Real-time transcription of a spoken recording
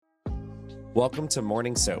Welcome to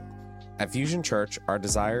Morning Soap. At Fusion Church, our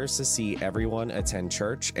desire is to see everyone attend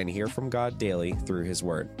church and hear from God daily through His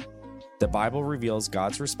Word. The Bible reveals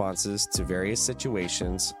God's responses to various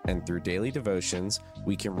situations, and through daily devotions,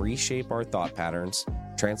 we can reshape our thought patterns,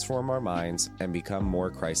 transform our minds, and become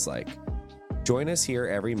more Christ-like. Join us here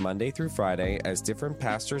every Monday through Friday as different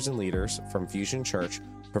pastors and leaders from Fusion Church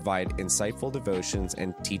provide insightful devotions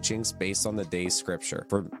and teachings based on the day's scripture.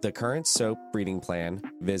 For the current soap reading plan,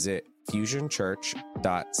 visit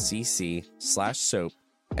fusionchurch.cc/soap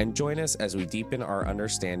and join us as we deepen our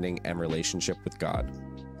understanding and relationship with God.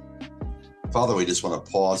 Father, we just want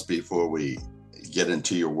to pause before we get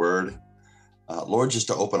into your word. Lord, just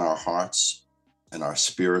to open our hearts and our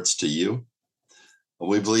spirits to you.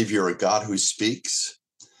 We believe you're a God who speaks.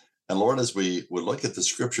 And Lord, as we would look at the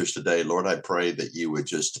scriptures today, Lord, I pray that you would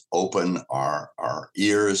just open our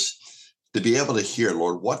ears to be able to hear,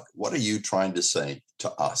 Lord, what are you trying to say to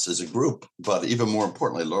us as a group? But even more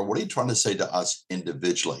importantly, Lord, what are you trying to say to us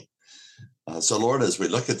individually? So Lord, as we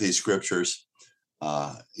look at these scriptures,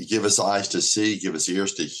 give us eyes to see, give us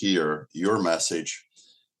ears to hear your message.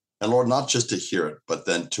 And Lord, not just to hear it, but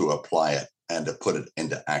then to apply it and to put it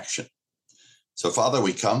into action. So Father,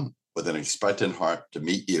 we come with an expectant heart to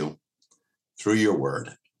meet you through your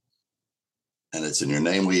word. And it's in your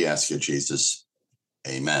name we ask you, Jesus.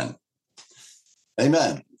 Amen.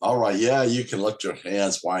 Amen. All right. Yeah, you can lift your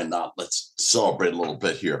hands. Why not? Let's celebrate a little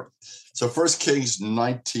bit here. So 1 Kings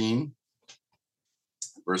 19,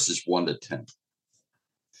 verses 1 to 10.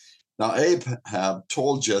 Now Ahab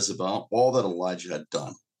told Jezebel all that Elijah had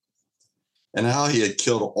done and how he had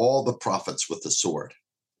killed all the prophets with the sword.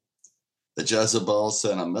 The Jezebel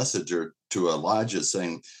sent a messenger to Elijah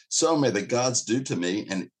saying, "So may the gods do to me,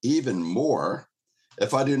 and even more,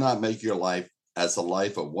 if I do not make your life as the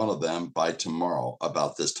life of one of them by tomorrow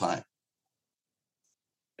about this time."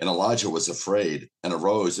 And Elijah was afraid and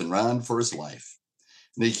arose and ran for his life.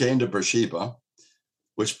 And he came to Beersheba,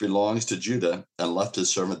 which belongs to Judah, and left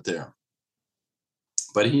his servant there.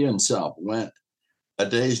 But he himself went a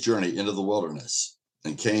day's journey into the wilderness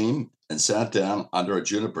and came and sat down under a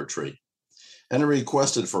juniper tree. And he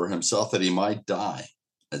requested for himself that he might die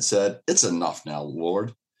and said, "It's enough now,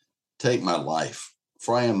 Lord. Take my life,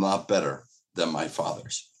 for I am not better than my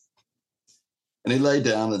fathers." And he lay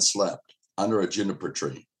down and slept under a juniper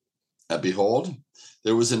tree. And behold,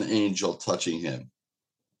 there was an angel touching him.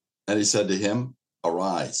 And he said to him,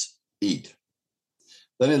 "Arise, eat."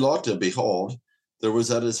 Then he looked, and behold, there was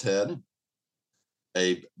at his head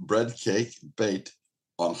a bread cake baked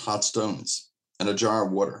on hot stones and a jar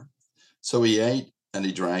of water. So he ate and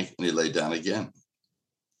he drank and he lay down again.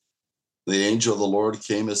 The angel of the Lord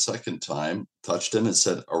came a second time, touched him and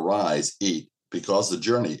said, "Arise, eat, because the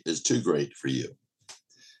journey is too great for you."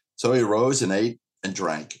 So he rose and ate and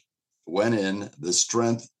drank, went in the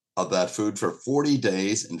strength of that food for 40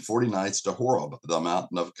 days and 40 nights to Horeb, the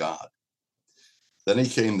mountain of God. Then he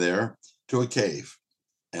came there to a cave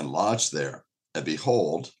and lodged there. And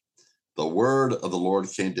behold, the word of the Lord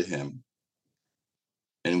came to him.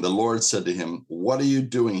 And the Lord said to him, "What are you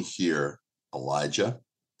doing here, Elijah?"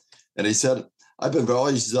 And he said, "I've been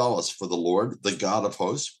very zealous for the Lord, the God of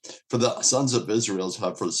hosts, for the sons of Israel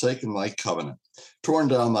have forsaken thy covenant, torn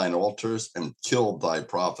down thine altars, and killed thy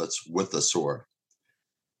prophets with the sword.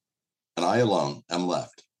 And I alone am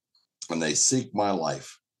left, and they seek my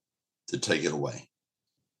life to take it away."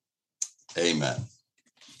 Amen.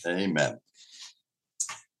 Amen.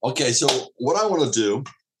 Okay, so what I want to do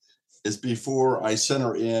is, before I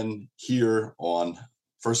center in here on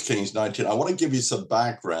 1 Kings 19, I want to give you some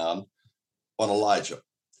background on Elijah,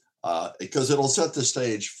 because it'll set the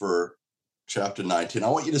stage for chapter 19. I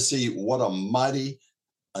want you to see what a mighty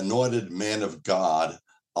anointed man of God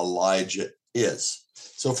Elijah is.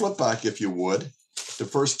 So flip back, if you would, to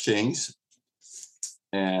 1 Kings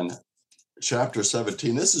and chapter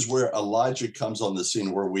 17. This is where Elijah comes on the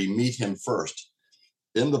scene, where we meet him first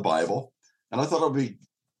in the Bible. And I thought it would be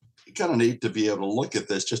kind of neat to be able to look at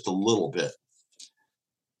this just a little bit.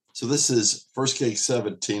 So this is 1 Kings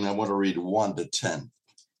 17. I want to read 1 to 10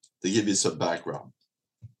 to give you some background.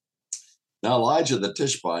 Now Elijah the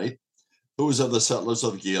Tishbite, who was of the settlers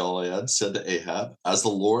of Gilead, said to Ahab, "As the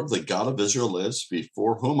Lord, the God of Israel lives,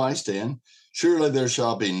 before whom I stand, surely there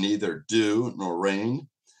shall be neither dew nor rain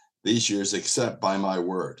these years except by my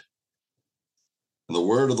word." And the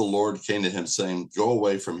word of the Lord came to him, saying, "Go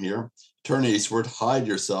away from here, turn eastward, hide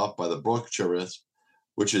yourself by the brook Cherith,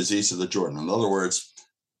 which is east of the Jordan." In other words,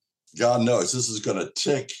 God knows this is going to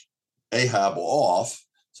tick Ahab off.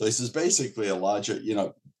 So he says, basically, Elijah,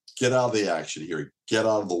 get out of the action here, get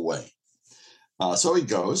out of the way. So he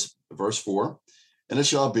goes, verse 4, And it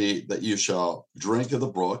shall be that you shall drink of the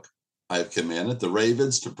brook. I have commanded the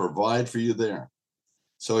ravens to provide for you there.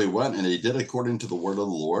 So he went and he did according to the word of the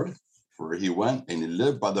Lord, for he went and he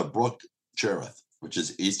lived by the brook Cherith, which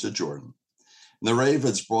is east of Jordan. And the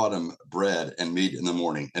ravens brought him bread and meat in the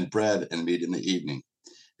morning, and bread and meat in the evening,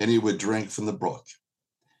 and he would drink from the brook.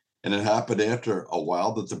 And it happened after a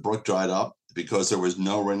while that the brook dried up, because there was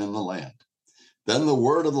no rain in the land. Then the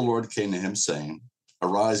word of the Lord came to him, saying,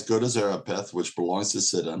 Arise, go to Zarephath, which belongs to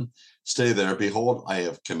Sidon. Stay there. Behold, I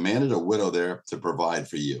have commanded a widow there to provide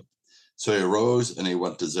for you. So he arose and he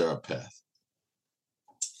went to Zarephath.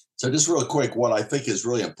 So just real quick, what I think is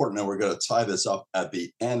really important, and we're going to tie this up at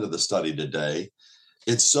the end of the study today.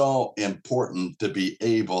 It's so important to be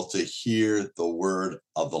able to hear the word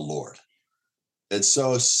of the Lord. It's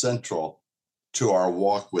so central to our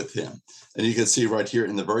walk with him. And you can see right here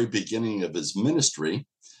in the very beginning of his ministry,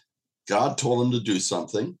 God told him to do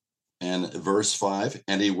something. And verse 5,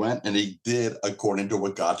 and he went and he did according to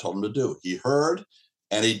what God told him to do. He heard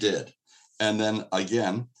and he did. And then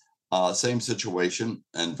again, same situation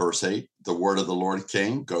in verse 8, the word of the Lord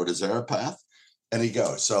came, go to Zarephath, and he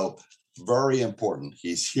goes. So very important.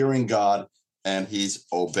 He's hearing God and he's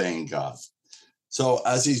obeying God. So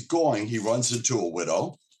as he's going, he runs into a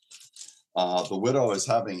widow. The widow is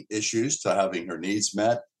having issues to having her needs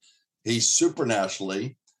met. He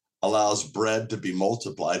supernaturally allows bread to be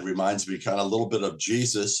multiplied. Reminds me kind of a little bit of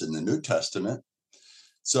Jesus in the New Testament.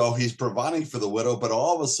 So he's providing for the widow, but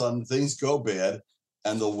all of a sudden things go bad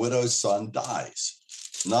and the widow's son dies.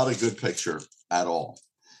 Not a good picture at all.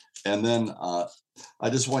 And then I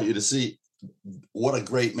just want you to see what a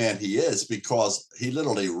great man he is, because he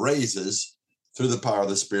literally raises, through the power of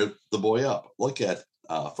the Spirit, the boy up. Look at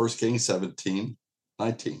 1 Kings 17:19.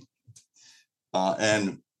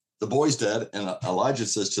 And the boy's dead, and Elijah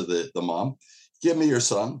says to the mom, give me your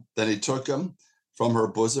son. Then he took him from her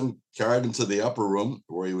bosom, carried him to the upper room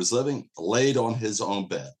where he was living, laid on his own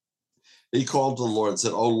bed. He called to the Lord and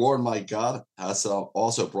said, O Lord, my God, hast thou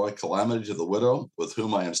also brought calamity to the widow with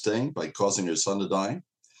whom I am staying by causing her son to die?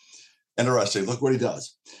 Interesting. Look what he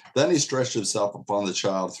does. Then he stretched himself upon the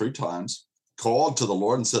child 3 times, called to the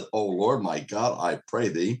Lord and said, O Lord, my God, I pray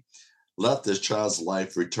thee, let this child's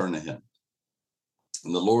life return to him.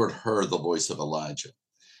 And the Lord heard the voice of Elijah.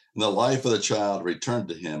 And the life of the child returned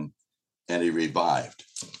to him, and he revived.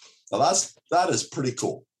 Now that is pretty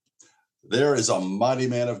cool. There is a mighty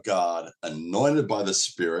man of God, anointed by the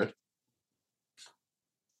Spirit,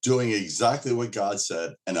 doing exactly what God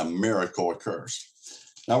said, and a miracle occurs.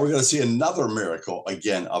 Now we're going to see another miracle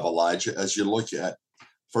again of Elijah as you look at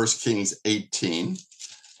 1 Kings 18.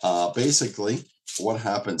 Basically, what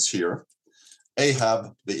happens here,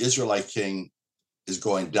 Ahab, the Israelite king, is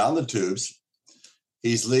going down the tubes.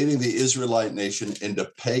 He's leading the Israelite nation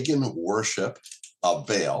into pagan worship of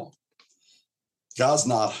Baal. God's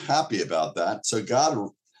not happy about that. So God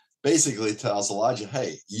basically tells Elijah,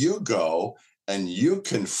 hey, you go and you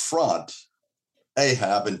confront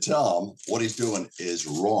Ahab and tell him what he's doing is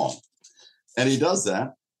wrong. And he does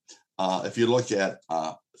that. If you look at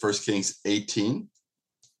 1 Kings 18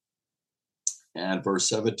 and verse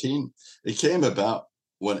 17, it came about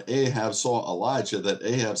when Ahab saw Elijah that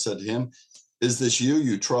Ahab said to him, is this you,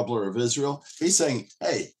 you troubler of Israel? He's saying,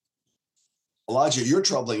 hey, Elijah, you're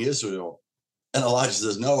troubling Israel. And Elijah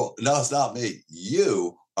says, no, it's not me.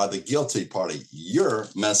 You are the guilty party. You're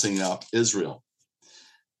messing up Israel.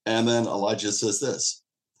 And then Elijah says this,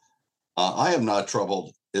 I have not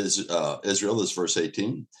troubled Israel, this is verse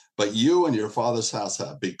 18, but you and your father's house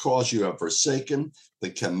have, because you have forsaken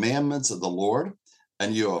the commandments of the Lord,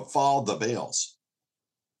 and you have followed the Baals.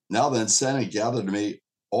 Now then, send and gather to me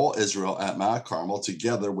all Israel at Mount Carmel,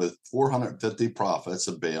 together with 450 prophets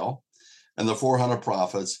of Baal, and the 400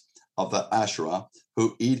 prophets of the Asherah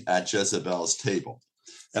who eat at Jezebel's table.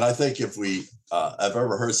 And I think if we have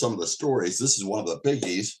ever heard some of the stories, this is one of the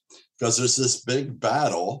biggies, because there's this big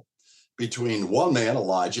battle between one man,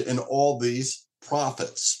 Elijah, and all these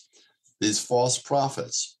prophets, these false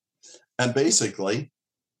prophets. And basically,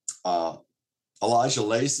 Elijah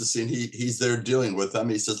lays the scene. He's there dealing with them.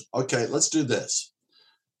 He says, okay, let's do this.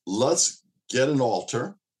 Let's get an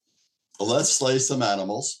altar. Let's slay some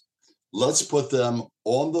animals. Let's put them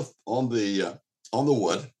on the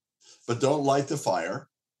wood, but don't light the fire.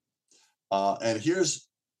 And here's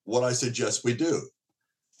what I suggest we do.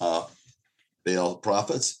 Baal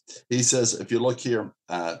prophets. He says, if you look here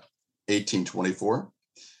at 18:24,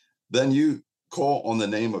 then you call on the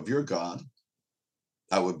name of your God,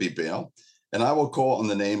 that would be Baal, and I will call on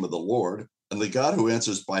the name of the Lord, and the God who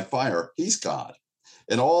answers by fire, he's God.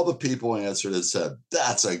 And all the people answered and said,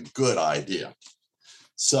 that's a good idea.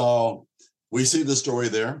 So We see the story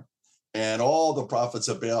there. And all the prophets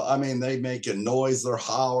of Baal, I mean, they make a noise, they're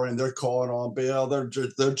hollering, they're calling on Baal, they're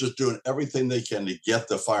just doing everything they can to get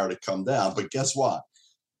the fire to come down. But guess what?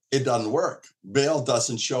 It doesn't work. Baal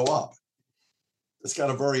doesn't show up. It's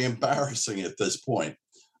kind of very embarrassing at this point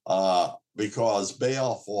because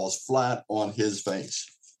Baal falls flat on his face.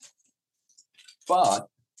 But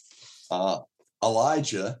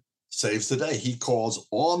Elijah saves the day. He calls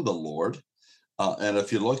on the Lord. And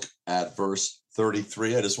if you look at verse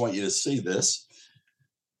 33, I just want you to see this.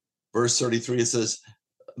 Verse 33, it says,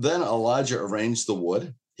 then Elijah arranged the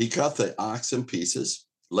wood. He cut the ox in pieces,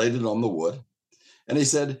 laid it on the wood, and he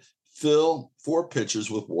said, fill 4 pitchers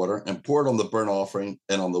with water and pour it on the burnt offering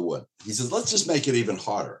and on the wood. He says, let's just make it even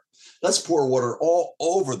harder. Let's pour water all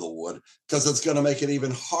over the wood because it's going to make it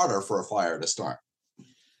even harder for a fire to start.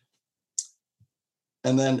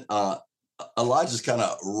 And then Elijah's kind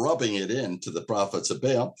of rubbing it into the prophets of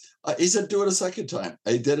Baal. He said, do it a second time.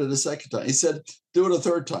 He did it a second time. He said, do it a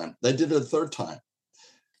third time. They did it a third time.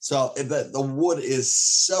 So the wood is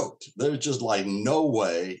soaked. There's just like no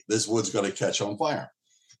way this wood's going to catch on fire.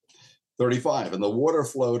 35, and the water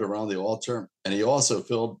flowed around the altar, and he also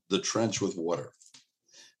filled the trench with water.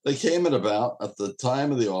 They came at the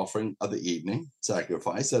time of the offering of the evening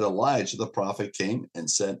sacrifice, that Elijah the prophet came and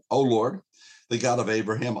said, O Lord, the God of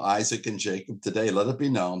Abraham, Isaac, and Jacob, today let it be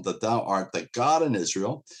known that thou art the God in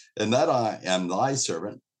Israel, and that I am thy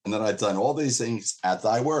servant, and that I've done all these things at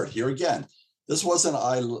thy word. Here again, this wasn't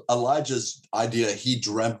Elijah's idea he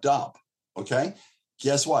dreamt up, okay?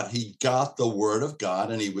 Guess what? He got the word of God,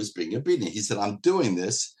 and he was being obedient. He said, I'm doing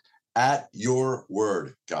this at your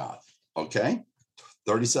word, God, okay?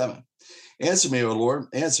 37, answer me, O Lord,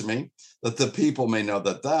 answer me, that the people may know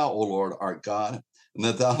that thou, O Lord, art God, and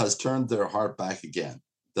that thou hast turned their heart back again.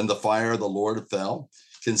 Then the fire of the Lord fell,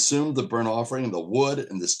 consumed the burnt offering, and the wood,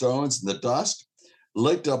 and the stones, and the dust,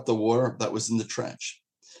 licked up the water that was in the trench.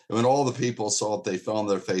 And when all the people saw it, they fell on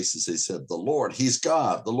their faces. They said, the Lord, he's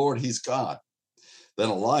God. The Lord, he's God. Then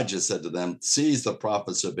Elijah said to them, seize the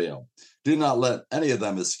prophets of Baal. Do not let any of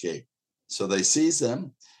them escape. So they seized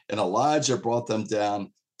them, and Elijah brought them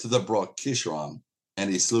down to the brook Kishon, and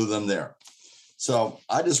he slew them there. So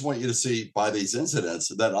I just want you to see by these incidents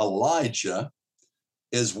that Elijah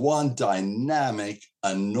is one dynamic,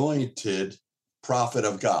 anointed prophet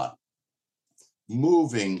of God,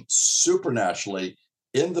 moving supernaturally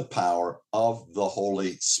in the power of the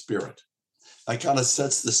Holy Spirit. That kind of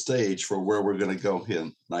sets the stage for where we're going to go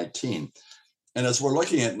in 19. And as we're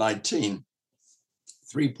looking at 19,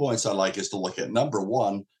 3 points I like us to look at. Number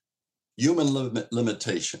 1, human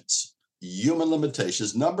limitations. Human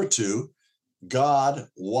limitations. Number 2, God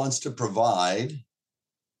wants to provide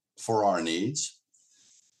for our needs.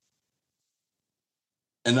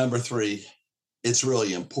 And number 3, it's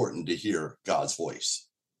really important to hear God's voice.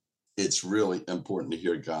 It's really important to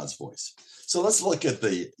hear God's voice. So let's look at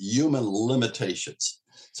the human limitations.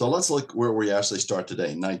 So let's look where we actually start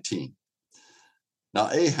today, 19. Now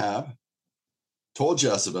Ahab told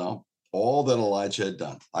Jezebel all that Elijah had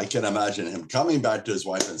done. I can imagine him coming back to his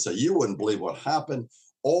wife and say, you wouldn't believe what happened.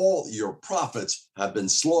 All your prophets have been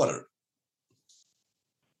slaughtered.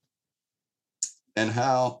 And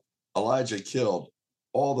how Elijah killed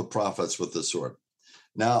all the prophets with the sword.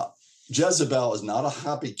 Now, Jezebel is not a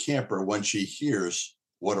happy camper when she hears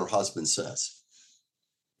what her husband says.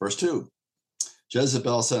 Verse 2,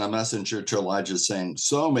 Jezebel sent a messenger to Elijah saying,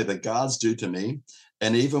 so may the gods do to me,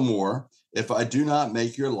 and even more, if I do not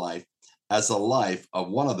make your life as the life of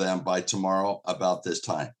one of them by tomorrow about this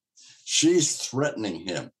time. She's threatening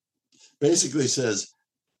him. Basically says,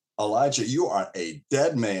 Elijah, you are a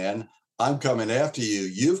dead man. I'm coming after you.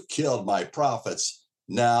 You've killed my prophets.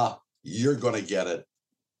 Now you're going to get it.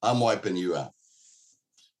 I'm wiping you out.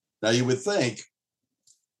 Now you would think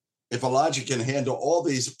if Elijah can handle all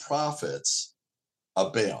these prophets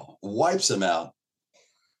of Baal, wipes them out,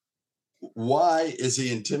 why is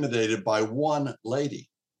he intimidated by one lady?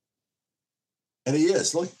 And he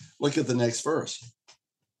is. Look at the next verse.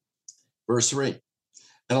 Verse 3.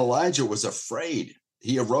 And Elijah was afraid.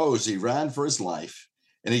 He arose, he ran for his life,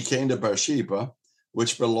 and he came to Beersheba,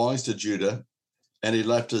 which belongs to Judah, and he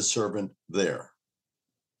left his servant there.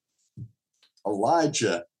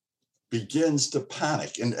 Elijah begins to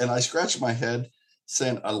panic. And I scratch my head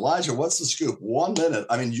saying, Elijah, what's the scoop? 1 minute.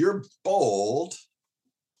 I mean, you're bold.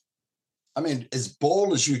 I mean, as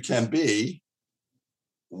bold as you can be,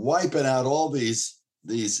 wiping out all these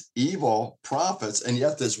evil prophets, and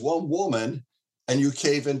yet there's one woman and you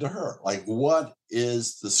cave into her. Like, what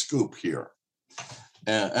is the scoop here?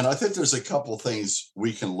 And I think there's a couple things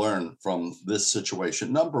we can learn from this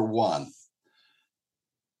situation. Number 1,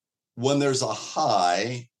 when there's a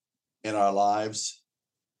high in our lives,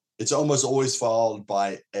 it's almost always followed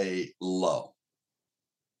by a low.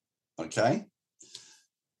 Okay?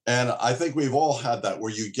 And I think we've all had that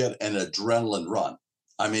where you get an adrenaline run.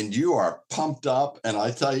 I mean, you are pumped up, and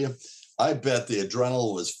I tell you, I bet the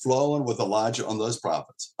adrenaline was flowing with Elijah on those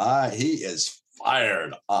prophets. He is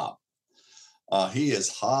fired up. He is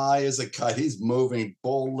high as a kite. He's moving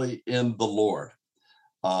boldly in the Lord.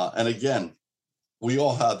 And again, we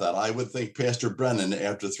all have that. I would think Pastor Brennan,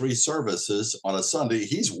 after 3 services on a Sunday,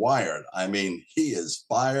 he's wired. I mean, he is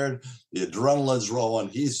fired. The adrenaline's rolling.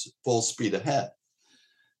 He's full speed ahead.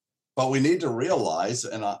 But we need to realize,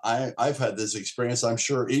 and I've had this experience, I'm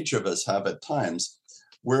sure each of us have at times,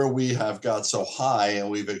 where we have got so high and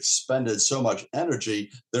we've expended so much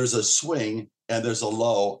energy, there's a swing and there's a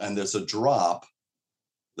low and there's a drop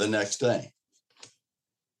the next day.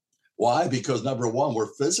 Why? Because number one,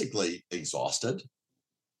 we're physically exhausted.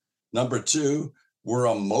 Number two, we're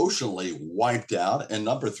emotionally wiped out. And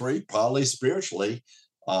number three, probably spiritually,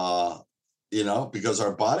 because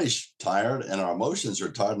our body's tired and our emotions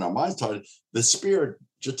are tired and our mind's tired, the spirit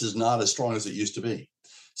just is not as strong as it used to be.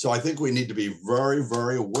 So I think we need to be very,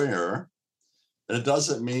 very aware. And it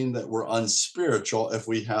doesn't mean that we're unspiritual if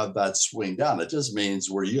we have that swing down. It just means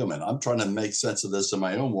we're human. I'm trying to make sense of this in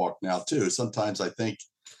my own walk now, too. Sometimes I think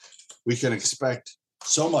we can expect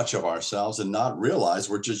so much of ourselves and not realize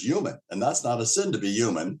we're just human. And that's not a sin to be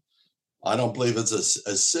human. I don't believe it's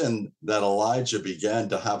a sin that Elijah began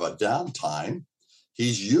to have a downtime.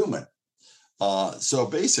 He's human. So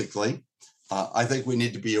basically, I think we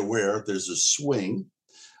need to be aware there's a swing.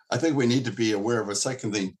 I think we need to be aware of a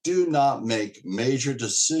second thing. Do not make major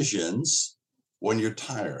decisions when you're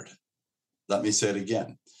tired. Let me say it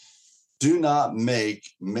again. Do not make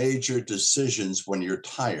major decisions when you're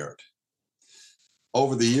tired.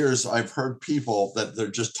 Over the years, I've heard people that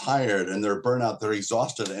they're just tired and they're burnout, they're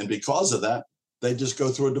exhausted. And because of that, they just go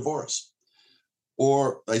through a divorce.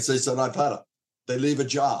 Or they say, they leave a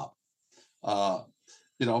job.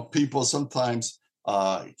 People sometimes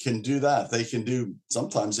can do that. They can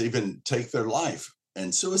sometimes even take their life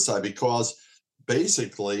and suicide because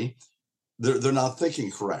basically they're not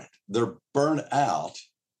thinking correct. They're burnt out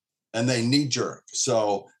and they knee jerk.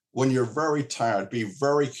 So when you're very tired, be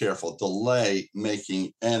very careful. Delay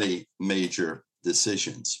making any major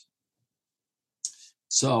decisions.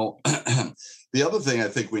 So the other thing I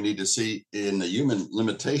think we need to see in the human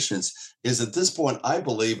limitations is at this point, I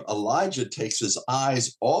believe Elijah takes his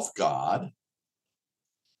eyes off God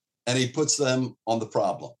and he puts them on the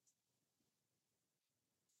problem.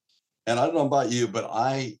 And I don't know about you, but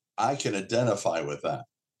I can identify with that.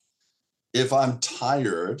 If I'm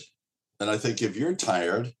tired, and I think if you're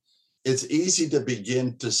tired, it's easy to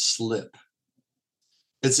begin to slip.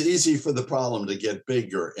 It's easy for the problem to get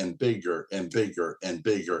bigger and bigger and bigger and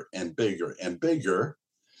bigger and bigger and bigger.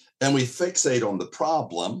 And we fixate on the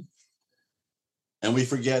problem and we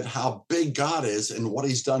forget how big God is and what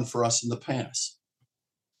he's done for us in the past.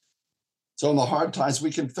 So in the hard times, we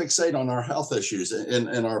can fixate on our health issues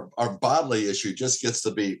and our bodily issue just gets to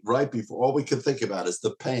be right before all we can think about is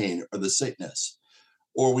the pain or the sickness.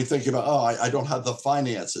 Or we think about, I don't have the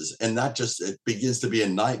finances. And it begins to be a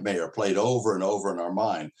nightmare played over and over in our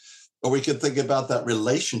mind. Or we can think about that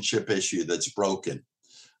relationship issue that's broken.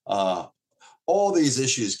 All these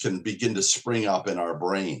issues can begin to spring up in our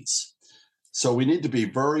brains. So we need to be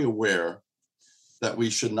very aware that we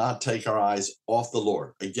should not take our eyes off the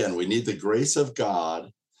Lord. Again, we need the grace of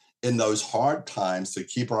God in those hard times to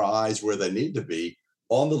keep our eyes where they need to be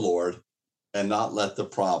on the Lord and not let the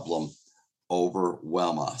problem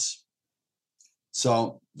overwhelm us.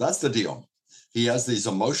 So that's the deal. He has these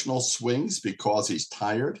emotional swings because he's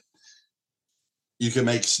tired. You can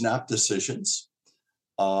make snap decisions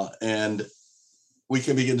and we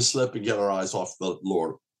can begin to slip and get our eyes off the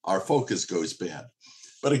Lord. Our focus goes bad,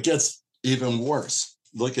 but it gets even worse.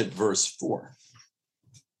 Look at verse 4.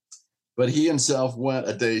 But he himself went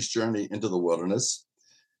a day's journey into the wilderness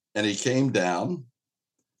and he came down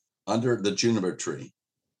under the juniper tree.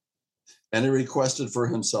 And he requested for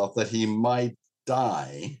himself that he might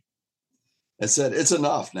die and said, it's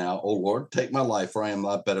enough now, O Lord, take my life, for I am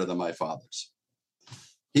not better than my father's.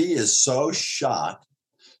 He is so shot,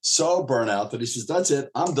 so burnt out that he says, that's it,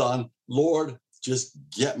 I'm done. Lord, just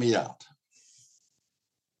get me out.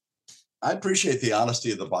 I appreciate the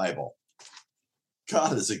honesty of the Bible.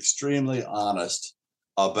 God is extremely honest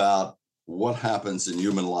about what happens in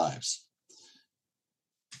human lives.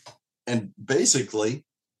 And basically,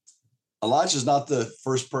 Elijah's not the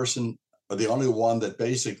first person or the only one that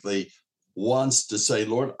basically wants to say,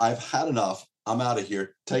 Lord, I've had enough. I'm out of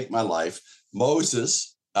here. Take my life.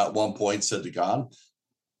 Moses at one point said to God,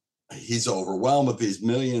 he's overwhelmed with these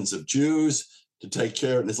millions of Jews to take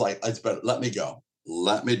care of. And it's like, it's better, let me go.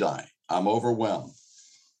 Let me die. I'm overwhelmed.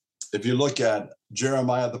 If you look at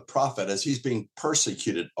Jeremiah the prophet, as he's being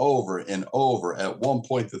persecuted over and over, at one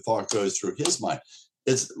point the thought goes through his mind,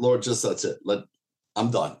 it's, Lord, just that's it.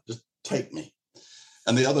 I'm done. Just take me.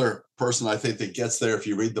 And the other person I think that gets there, if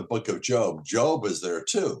you read the book of Job, Job is there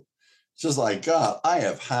too. It's just like, God, I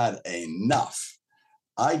have had enough.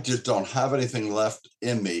 I just don't have anything left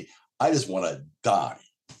in me. I just want to die.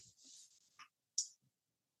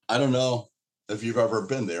 I don't know if you've ever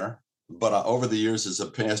been there, but over the years as a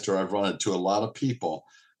pastor, I've run into a lot of people,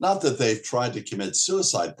 not that they've tried to commit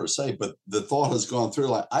suicide per se, but the thought has gone through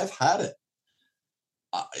like, I've had it.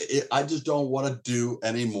 I just don't want to do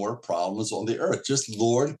any more problems on the earth. Just,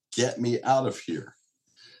 Lord, get me out of here.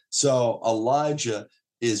 So Elijah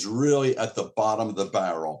is really at the bottom of the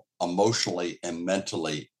barrel, emotionally and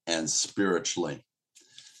mentally and spiritually.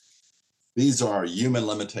 These are human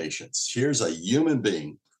limitations. Here's a human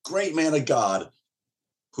being, great man of God,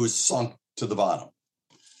 who's sunk to the bottom.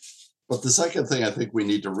 But the second thing I think we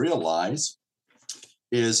need to realize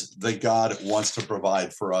is that God wants to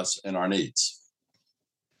provide for us in our needs.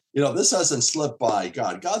 You know, this hasn't slipped by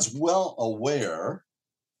God. God's well aware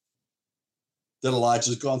that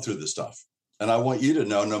Elijah's gone through this stuff. And I want you to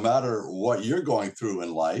know, no matter what you're going through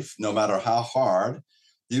in life, no matter how hard,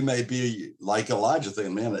 you may be like Elijah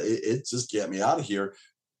thinking, man, it just get me out of here.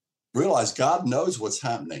 Realize God knows what's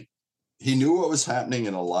happening. He knew what was happening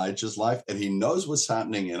in Elijah's life, and he knows what's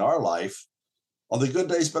happening in our life on the good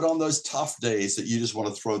days, but on those tough days that you just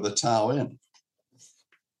want to throw the towel in.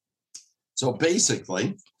 So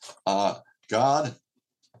basically, God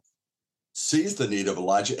sees the need of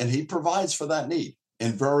Elijah, and he provides for that need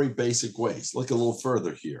in very basic ways. Look a little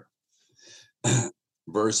further here.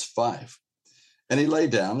 Verse 5. And he lay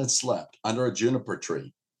down and slept under a juniper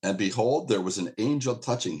tree. And behold, there was an angel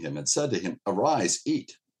touching him and said to him, arise,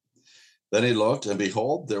 eat. Then he looked, and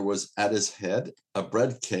behold, there was at his head a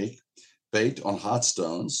bread cake baked on hot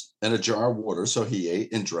stones and a jar of water. So he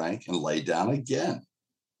ate and drank and lay down again.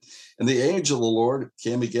 And the angel of the Lord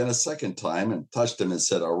came again a second time and touched him and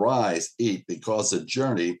said, arise, eat, because the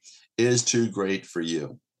journey is too great for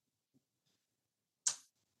you.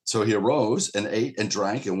 So he arose and ate and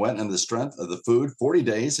drank and went in the strength of the food 40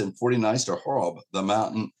 days and 40 nights to Horeb, the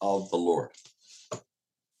mountain of the Lord.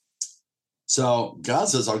 So God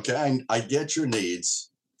says, okay, I get your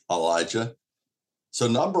needs, Elijah. So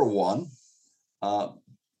number one,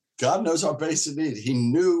 God knows our basic need. He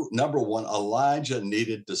knew, number one, Elijah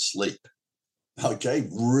needed to sleep. Okay,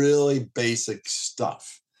 really basic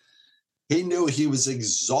stuff. He knew he was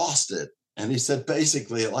exhausted. And he said,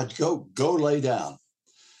 basically, like, go lay down.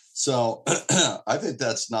 So I think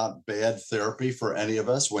that's not bad therapy for any of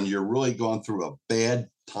us when you're really going through a bad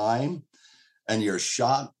time and you're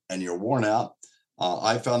shot and you're worn out.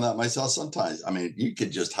 I found that myself sometimes. I mean, you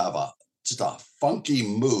could just have just a funky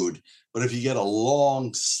mood, but if you get a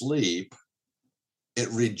long sleep, it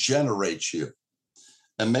regenerates you.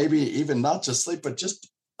 And maybe even not just sleep, but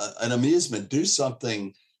just an amusement. Do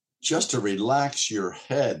something just to relax your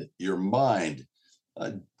head, your mind.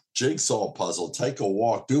 A jigsaw puzzle, take a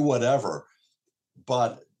walk, do whatever,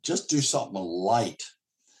 but just do something light.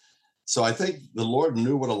 So I think the Lord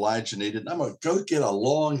knew what Elijah needed. I'm going to go get a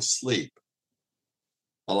long sleep.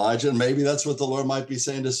 Elijah, and maybe that's what the Lord might be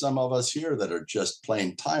saying to some of us here that are just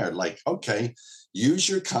plain tired. Like, okay, use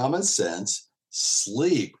your common sense,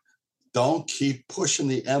 sleep. Don't keep pushing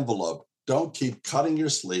the envelope. Don't keep cutting your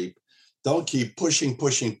sleep. Don't keep pushing.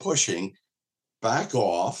 Back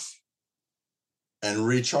off and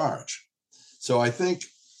recharge. So I think,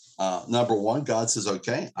 number one, God says,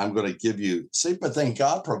 okay, I'm going to give you sleep, but then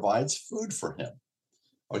God provides food for him.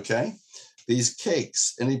 Okay, these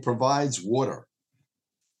cakes, and he provides water.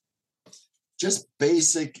 Just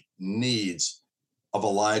basic needs of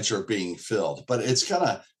Elijah are being filled, but it's kind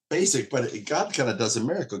of basic, but God kind of does a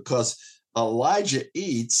miracle because Elijah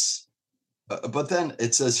eats, but then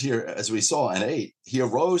it says here, as we saw, and ate, he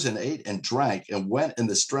arose and ate and drank and went in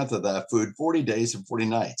the strength of that food 40 days and 40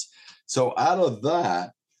 nights. So out of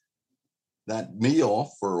that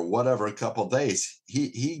meal for whatever, a couple of days,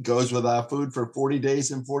 he goes without food for 40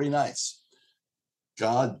 days and 40 nights.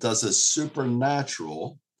 God does a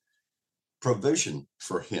supernatural provision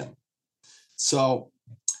for him. So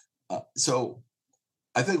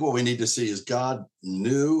I think what we need to see is God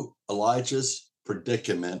knew Elijah's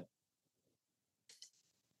predicament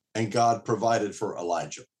and God provided for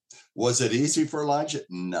Elijah. Was it easy for Elijah?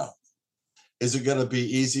 No. Is it going to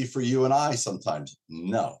be easy for you and I sometimes?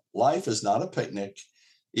 No. Life is not a picnic.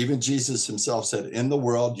 Even Jesus himself said, in the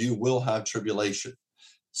world, you will have tribulation.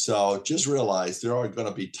 So just realize there are going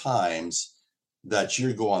to be times that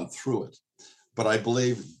you're going through it. But I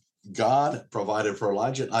believe God provided for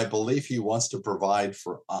Elijah, and I believe he wants to provide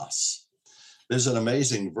for us. There's an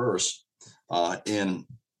amazing verse in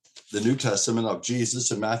the New Testament of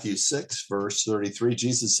Jesus in Matthew 6, verse 33.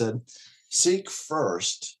 Jesus said, seek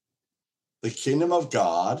first the kingdom of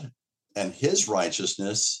God and his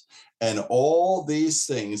righteousness, and all these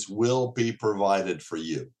things will be provided for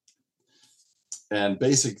you. And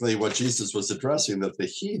basically what Jesus was addressing, that the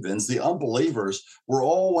heathens, the unbelievers, were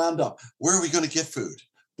all wound up. Where are we going to get food?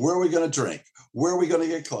 Where are we going to drink? Where are we going to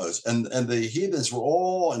get clothes? And the heathens were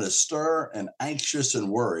all in a stir and anxious and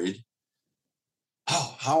worried.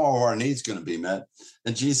 Oh, how are our needs going to be met?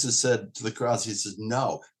 And Jesus said to the crowds, he says,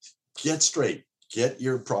 no, get straight, get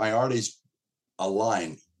your priorities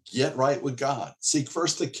aligned, get right with God. Seek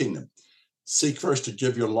first the kingdom. Seek first to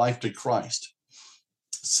give your life to Christ.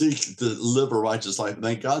 Seek to live a righteous life. And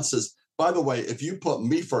then God says, by the way, if you put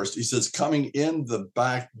me first, he says, coming in the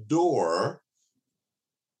back door,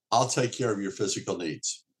 I'll take care of your physical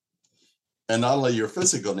needs. And not only your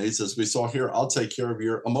physical needs, as we saw here, I'll take care of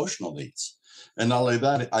your emotional needs. And not only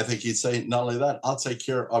that, I think he'd say, not only that, I'll take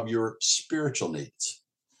care of your spiritual needs.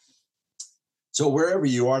 So wherever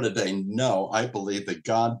you are today, know, I believe that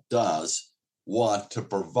God does want to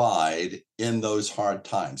provide in those hard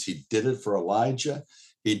times. He did it for Elijah.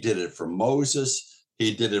 He did it for Moses.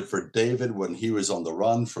 He did it for David when he was on the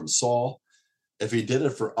run from Saul. If he did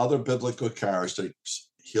it for other biblical characters,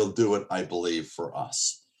 he'll do it, I believe, for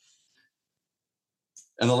us.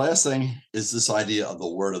 And the last thing is this idea of the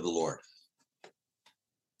word of the Lord.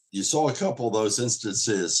 You saw a couple of those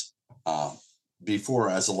instances before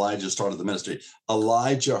as Elijah started the ministry.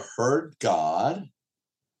 Elijah heard God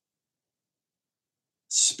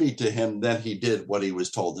speak to him, then he did what he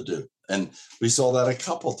was told to do. And we saw that a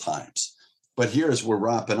couple times. But here as we're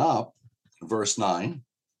wrapping up, verse 9.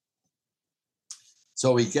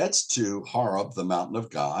 So he gets to Horeb, the mountain of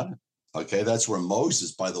God. Okay, that's where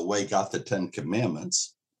Moses, by the way, got the 10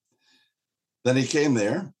 commandments. Then he came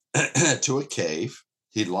there to a cave.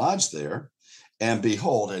 He lodged there, and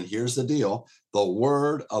behold, and here's the deal, the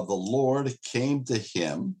word of the Lord came to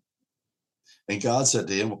him, and God said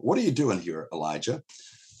to him, what are you doing here, Elijah?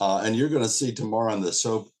 And you're going to see tomorrow in the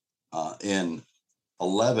soap in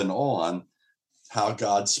 11 on how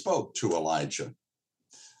God spoke to Elijah.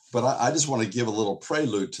 But I just want to give a little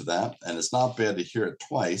prelude to that, and it's not bad to hear it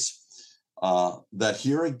twice, that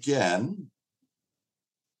here again,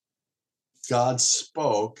 God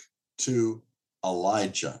spoke to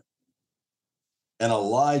Elijah. And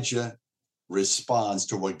Elijah responds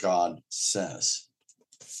to what God says.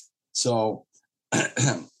 So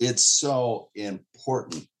it's so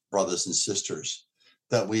important, brothers and sisters,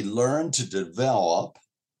 that we learn to develop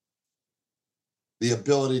the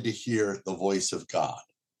ability to hear the voice of God.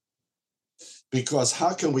 Because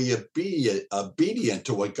how can we be obedient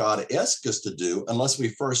to what God asks us to do unless we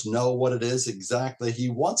first know what it is exactly he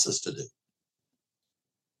wants us to do?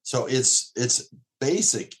 So it's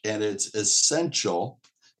basic and it's essential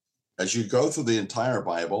as you go through the entire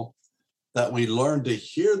Bible that we learn to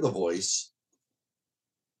hear the voice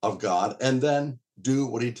of God and then do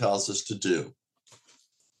what he tells us to do.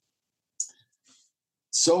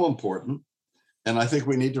 So important. And I think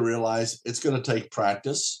we need to realize it's going to take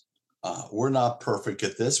practice. We're not perfect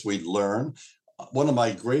at this. We learn. One of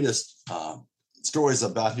my greatest stories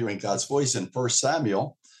about hearing God's voice in 1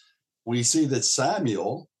 Samuel, we see that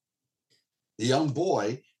Samuel, the young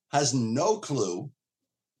boy, has no clue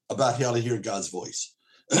about how to hear God's voice.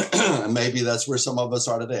 And maybe that's where some of us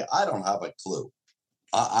are today. I don't have a clue.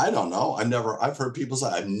 I don't know. I've heard people say,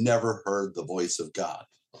 I've never heard the voice of God.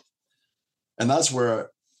 And that's where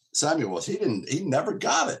Samuel was. He never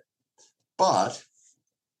got it. But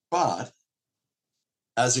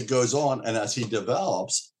as it goes on and as he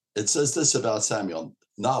develops, it says this about Samuel,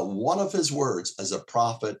 not one of his words as a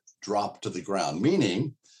prophet dropped to the ground,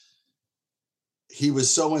 meaning he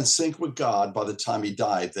was so in sync with God by the time he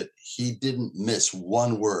died that he didn't miss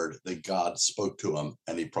one word that God spoke to him,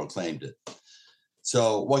 and he proclaimed it.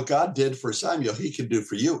 So what God did for Samuel, he can do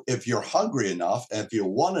for you if you're hungry enough and if you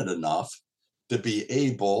want it enough to be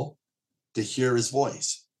able to hear his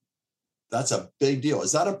voice. That's a big deal.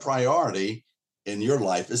 Is that a priority in your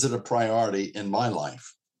life? Is it a priority in my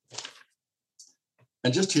life?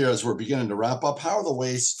 And just here, as we're beginning to wrap up, how are the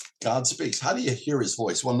ways God speaks? How do you hear his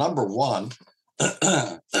voice? Well, number one,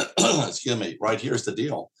 excuse me, right here's the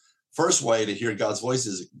deal. First way to hear God's voice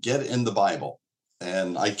is get in the Bible.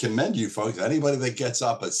 And I commend you folks, anybody that gets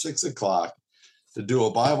up at 6 o'clock to do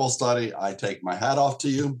a Bible study, I take my hat off to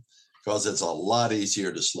you because it's a lot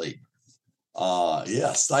easier to sleep.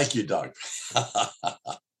 Yes, thank you, Doug.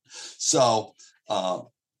 So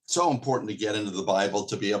important to get into the Bible,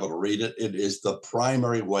 to be able to read it. It is the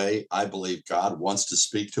primary way I believe God wants to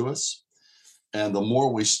speak to us. And the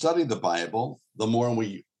more we study the Bible, the more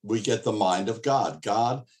we get the mind of God.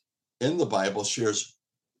 God in the Bible shares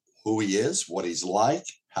who he is, what he's like,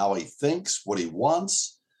 how he thinks, what he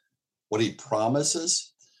wants, what he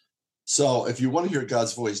promises. So if you want to hear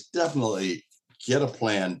God's voice, definitely get a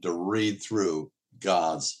plan to read through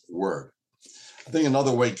God's word. I think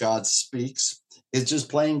another way God speaks is just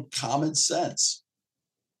plain common sense.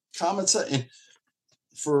 Common sense. And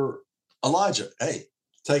for Elijah, hey,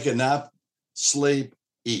 take a nap, sleep,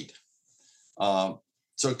 eat.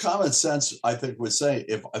 So common sense, I think, would say,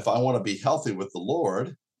 if I want to be healthy with the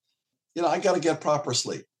Lord, I got to get proper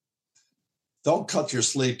sleep. Don't cut your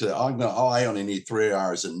sleep to, I only need 3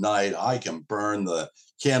 hours a night. I can burn the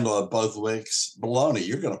candle at both wicks. Baloney,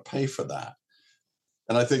 you're going to pay for that.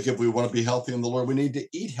 And I think if we want to be healthy in the Lord, we need to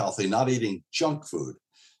eat healthy, not eating junk food.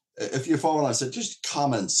 If you follow what I said, just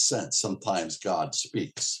common sense, sometimes God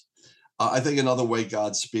speaks. I think another way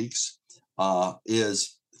God speaks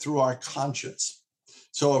is through our conscience.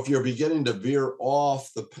 So if you're beginning to veer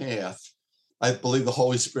off the path, I believe the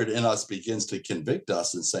Holy Spirit in us begins to convict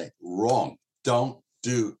us and say, wrong, don't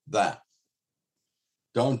do that.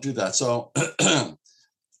 Don't do that. So the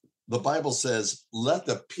Bible says, let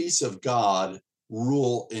the peace of God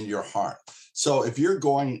rule in your heart. So if you're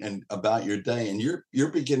going and about your day and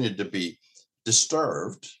you're beginning to be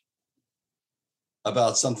disturbed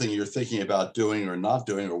about something you're thinking about doing or not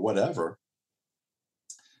doing or whatever,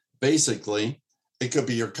 basically, it could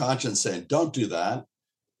be your conscience saying, don't do that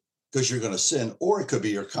because you're going to sin, or it could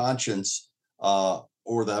be your conscience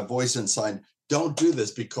or that voice inside, don't do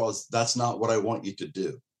this because that's not what I want you to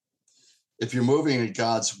do. If you're moving in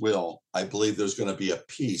God's will, I believe there's going to be a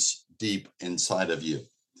peace deep inside of you.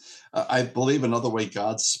 I believe another way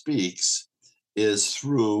God speaks is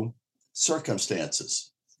through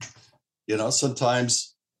circumstances.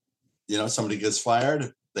 Sometimes, somebody gets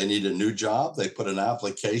fired, they need a new job, they put an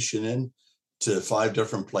application in to 5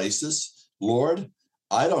 different places. Lord,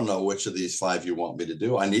 I don't know which of these 5 you want me to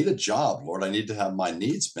do. I need a job, Lord. I need to have my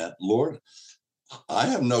needs met. Lord, I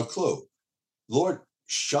have no clue. Lord,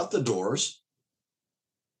 shut the doors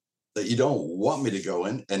that you don't want me to go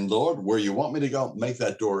in. And Lord, where you want me to go, make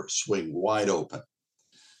that door swing wide open.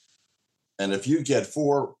 And if you get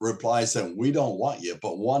 4 replies saying, we don't want you,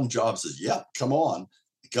 but one job says, yep, come on.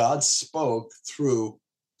 God spoke through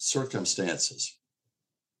circumstances.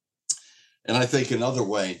 And I think another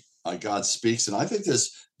way God speaks, and I think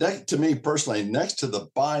that to me personally, next to the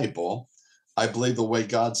Bible, I believe the way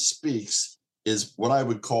God speaks is what I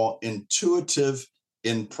would call intuitive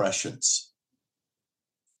impressions.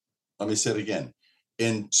 Let me say it again,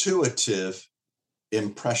 intuitive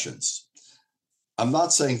impressions. I'm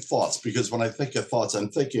not saying thoughts, because when I think of thoughts, I'm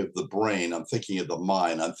thinking of the brain, I'm thinking of the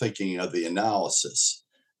mind, I'm thinking of the analysis,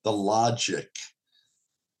 the logic.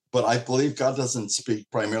 But I believe God doesn't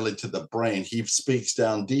speak primarily to the brain. He speaks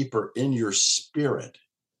down deeper in your spirit,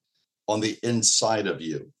 on the inside of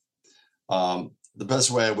you. The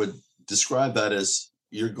best way I would describe that is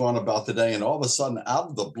you're going about the day and all of a sudden out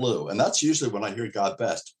of the blue, and that's usually when I hear God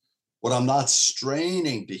best, what I'm not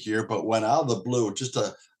straining to hear, but when out of the blue, just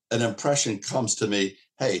an impression comes to me,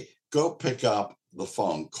 hey, go pick up the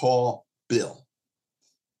phone, call Bill.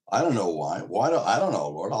 I don't know why. I don't know,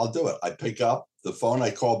 Lord, I'll do it. I pick up the phone, I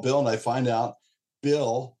call Bill, and I find out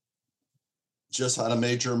Bill just had a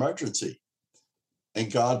major emergency.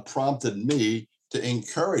 And God prompted me to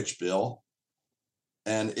encourage Bill,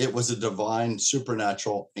 and it was a divine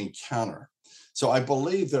supernatural encounter. So I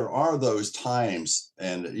believe there are those times,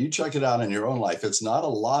 and you check it out in your own life. It's not a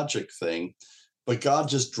logic thing, but God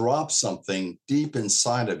just drops something deep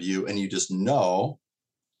inside of you, and you just know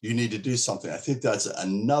you need to do something. I think that's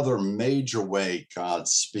another major way God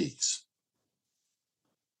speaks.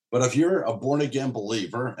 But if you're a born-again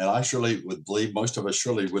believer, and I surely would believe most of us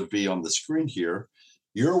surely would be on the screen here,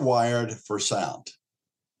 you're wired for sound.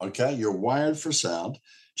 Okay, you're wired for sound.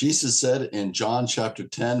 Jesus said in John chapter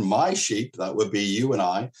 10, my sheep, that would be you and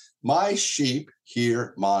I, my sheep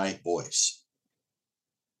hear my voice.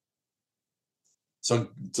 So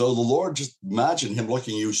the Lord, just imagine him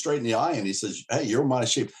looking you straight in the eye and he says, hey, you're my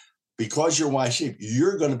sheep. Because you're my sheep,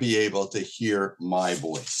 you're going to be able to hear my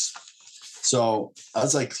voice. So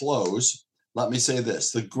as I close, let me say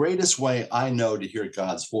this. The greatest way I know to hear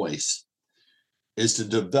God's voice is to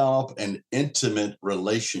develop an intimate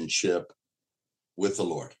relationship with the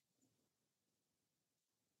Lord.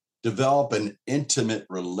 develop an intimate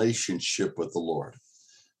relationship with the Lord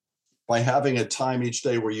by having a time each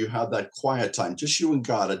day where you have that quiet time, just you and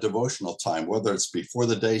God, a devotional time, whether it's before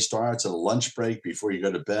the day starts, at a lunch break, before you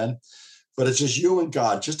go to bed, but it's just you and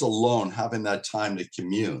God, just alone, having that time to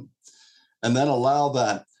commune. And then allow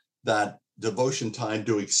that devotion time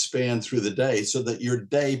to expand through the day so that your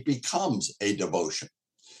day becomes a devotion.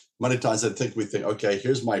 Many times I think we think, okay,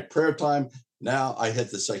 here's my prayer time. Now I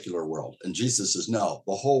hit the secular world. And Jesus says, no,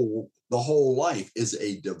 the whole life is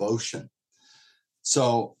a devotion.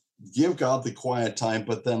 So give God the quiet time,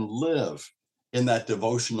 but then live in that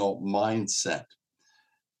devotional mindset.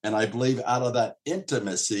 And I believe out of that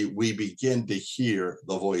intimacy, we begin to hear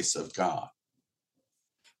the voice of God.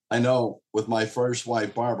 I know with my first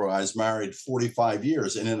wife, Barbara, I was married 45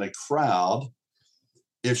 years, and in a crowd,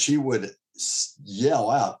 if she would yell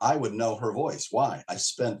out, I would know her voice. Why? I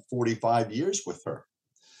spent 45 years with her.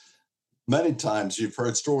 Many times you've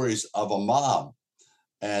heard stories of a mom,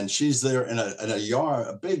 and she's there in a yard,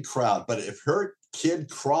 a big crowd, but if her kid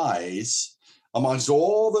cries, amongst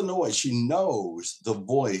all the noise, she knows the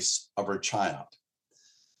voice of her child.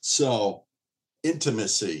 So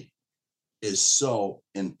intimacy is so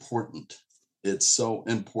important. It's so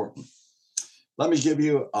important. Let me give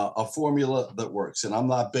you a formula that works. And I'm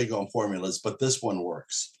not big on formulas, but this one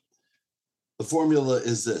works. The formula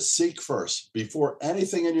is this: seek first, before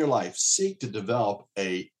anything in your life, seek to develop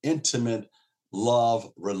an intimate love,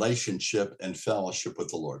 relationship, and fellowship with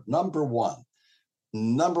the Lord. Number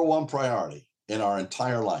one priority in our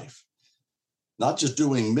entire life. Not just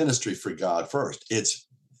doing ministry for God first, it's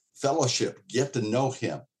fellowship, get to know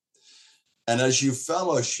him. And as you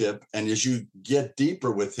fellowship and as you get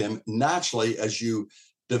deeper with him, naturally, as you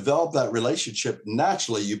develop that relationship,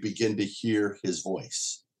 naturally you begin to hear his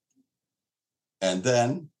voice. And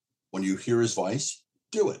then when you hear his voice,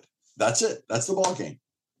 do it. That's it. That's the ball game.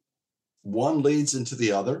 One leads into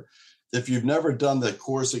the other. If you've never done the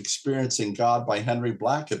course Experiencing God by Henry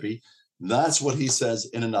Blackaby, that's what he says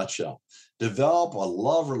in a nutshell. Develop a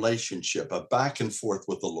love relationship, a back and forth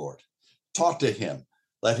with the Lord. Talk to him.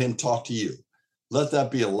 Let him talk to you. Let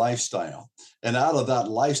that be a lifestyle. And out of that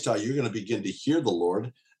lifestyle, you're going to begin to hear the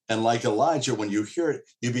Lord. And like Elijah, when you hear it,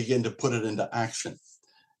 you begin to put it into action.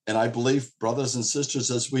 And I believe, brothers and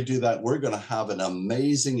sisters, as we do that, we're going to have an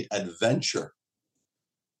amazing adventure.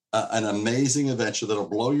 An amazing adventure that'll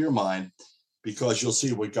blow your mind, because you'll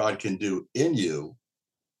see what God can do in you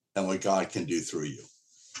and what God can do through you.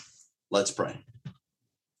 Let's pray.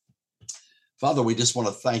 Father, we just want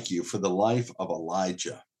to thank you for the life of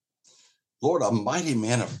Elijah. Lord, a mighty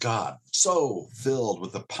man of God, so filled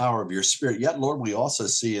with the power of your spirit. Yet, Lord, we also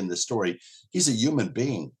see in this story, he's a human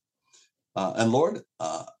being. And Lord,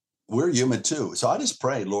 we're human too. So I just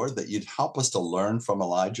pray, Lord, that you'd help us to learn from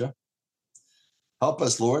Elijah. Help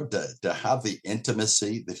us, Lord, to have the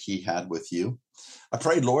intimacy that he had with you. I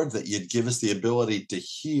pray, Lord, that you'd give us the ability to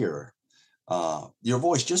hear your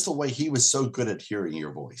voice just the way he was so good at hearing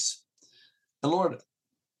your voice. And Lord,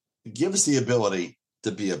 give us the ability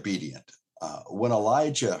to be obedient. When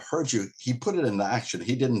Elijah heard you, he put it into action.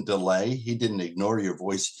 He didn't delay. He didn't ignore your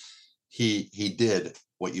voice. He did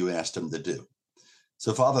what you asked him to do.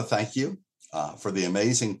 So, Father, thank you for the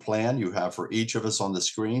amazing plan you have for each of us on the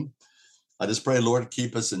screen. I just pray, Lord,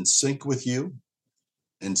 keep us in sync with you,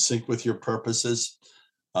 in sync with your purposes.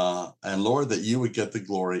 And Lord, that you would get the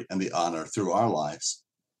glory and the honor through our lives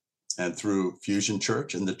and through Fusion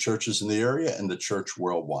Church and the churches in the area and the church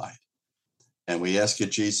worldwide. And we ask you,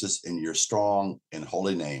 Jesus, in your strong and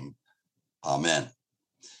holy name. Amen.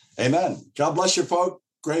 Amen. God bless you, folks.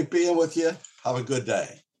 Great being with you. Have a good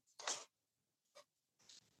day.